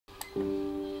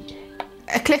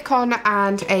A click-on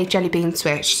and a jelly bean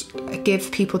switch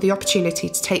give people the opportunity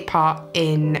to take part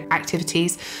in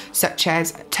activities such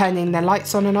as turning their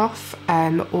lights on and off,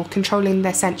 or controlling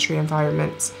their sensory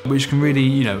environments. Which can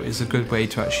really, is a good way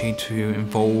to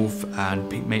involve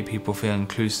and make people feel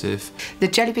inclusive. The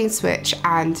jelly bean switch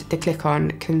and the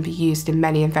click-on can be used in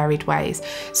many and varied ways,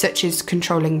 such as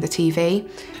controlling the TV.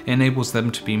 It enables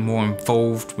them to be more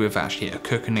involved with actually a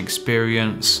cooking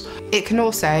experience. It can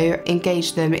also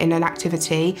engage them in an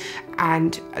activity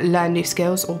and learn new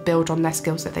skills or build on their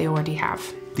skills that they already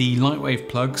have. The Lightwave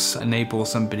plugs enable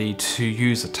somebody to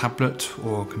use a tablet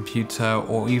or a computer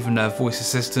or even a voice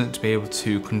assistant to be able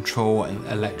to control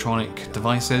electronic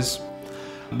devices,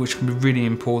 which can be really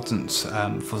important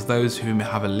for those who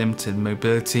have a limited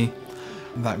mobility.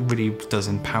 That really does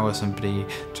empower somebody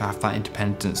to have that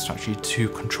independence to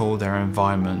control their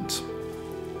environment.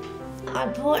 I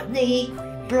bought the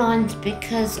blinds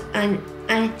because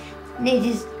I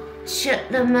needed to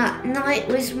shut them at night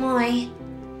with my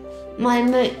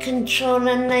remote control,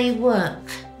 and they work.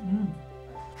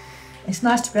 It's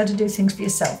nice to be able to do things for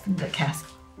yourself, isn't it, Kath?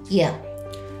 Yeah.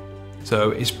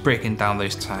 So it's breaking down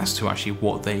those tasks to actually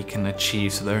what they can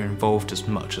achieve so they're involved as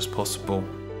much as possible.